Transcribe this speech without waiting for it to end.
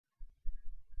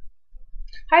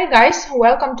Hi guys,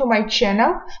 welcome to my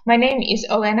channel. My name is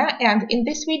Olena and in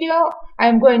this video I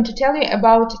am going to tell you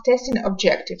about testing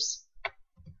objectives.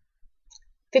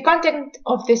 The content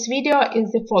of this video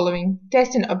is the following: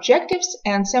 testing objectives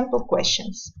and sample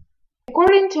questions.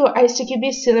 According to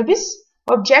ISTQB syllabus,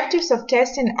 objectives of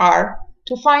testing are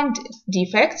to find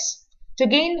defects, to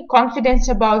gain confidence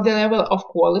about the level of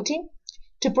quality,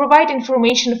 to provide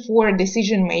information for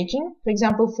decision making, for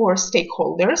example for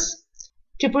stakeholders,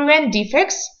 to prevent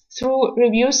defects through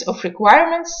reviews of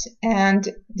requirements and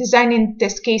designing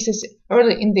test cases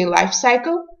early in the life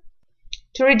cycle,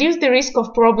 to reduce the risk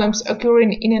of problems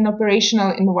occurring in an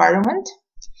operational environment,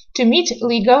 to meet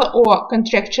legal or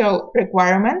contractual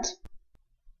requirement,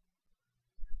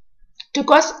 to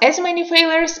cause as many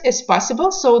failures as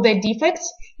possible so that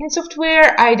defects in software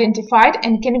are identified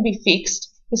and can be fixed,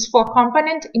 is for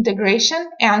component integration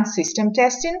and system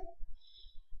testing,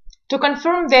 to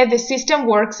confirm that the system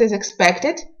works as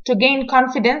expected, to gain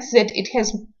confidence that it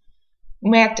has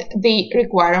met the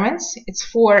requirements, it's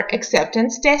for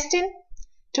acceptance testing,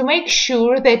 to make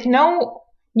sure that no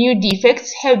new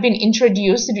defects have been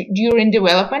introduced during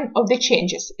development of the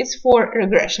changes, it's for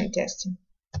regression testing.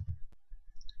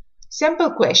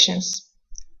 Sample questions.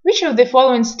 Which of the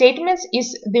following statements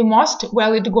is the most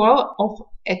valid goal of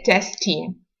a test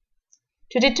team?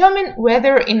 To determine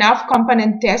whether enough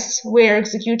component tests were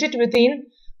executed within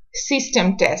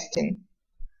system testing.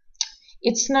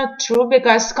 It's not true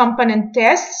because component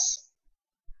tests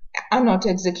are not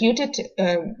executed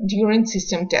during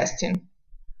system testing.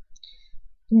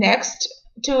 Next,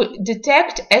 to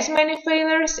detect as many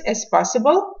failures as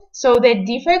possible so that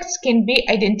defects can be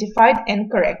identified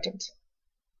and corrected.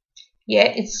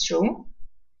 Yeah, it's true.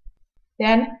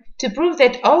 Then, to prove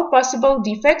that all possible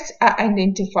defects are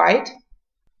identified.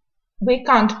 We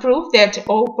can't prove that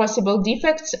all possible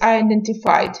defects are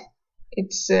identified.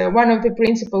 It's one of the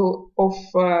principles of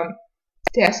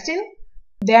testing.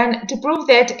 Then, to prove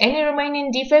that any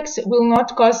remaining defects will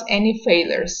not cause any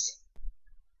failures.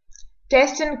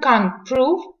 Testing can't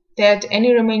prove that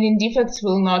any remaining defects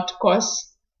will not cause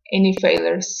any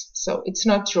failures, so it's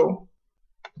not true.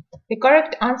 The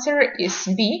correct answer is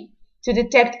B, to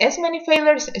detect as many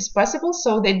failures as possible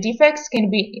so that defects can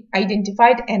be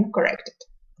identified and corrected.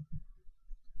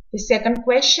 The second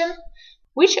question,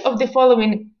 which of the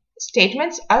following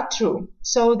statements are true?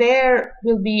 So there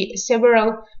will be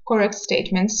several correct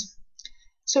statements.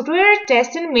 Software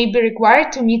testing may be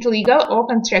required to meet legal or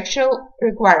contractual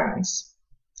requirements.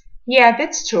 Yeah,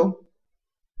 that's true.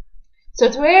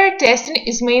 Software testing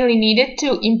is mainly needed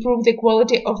to improve the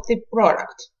quality of the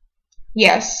product.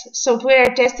 Yes,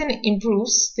 software testing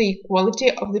improves the quality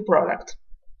of the product.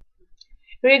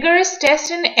 Rigorous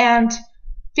testing and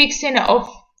fixing of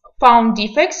found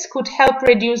defects could help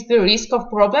reduce the risk of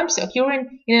problems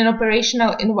occurring in an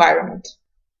operational environment.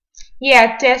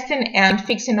 Yeah, testing and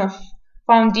fixing of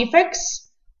found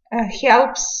defects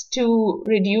helps to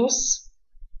reduce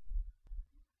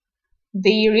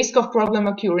the risk of problem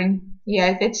occurring.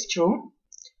 Yeah, that's true.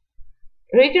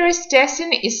 Rigorous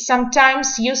testing is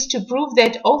sometimes used to prove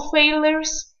that all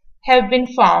failures have been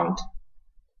found.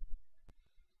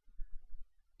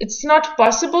 It's not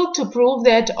possible to prove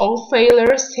that all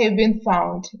failures have been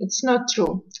found. It's not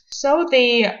true. So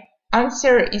the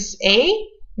answer is A,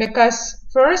 because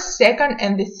first, second,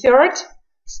 and the third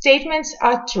statements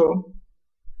are true.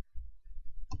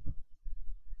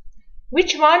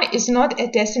 Which one is not a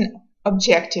testing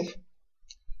objective?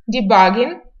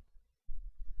 Debugging.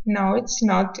 No, it's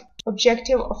not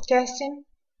objective of testing.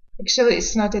 Actually,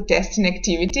 it's not a testing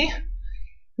activity.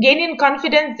 Gaining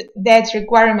confidence that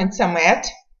requirements are met.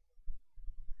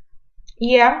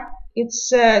 Yeah,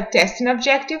 it's a testing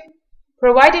objective.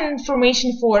 Providing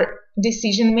information for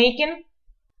decision making.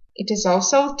 It is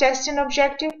also testing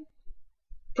objective.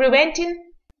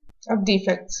 Preventing of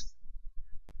defects.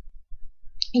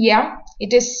 Yeah,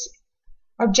 it is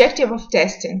objective of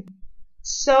testing.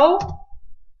 So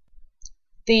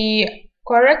the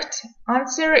correct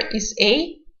answer is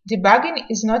A. Debugging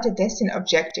is not a testing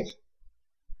objective.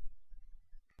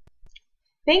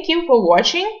 Thank you for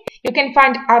watching. You can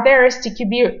find other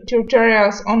ISTQB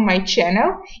tutorials on my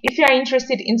channel. If you are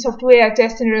interested in software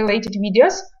testing related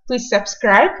videos, please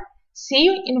subscribe. See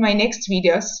you in my next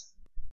videos.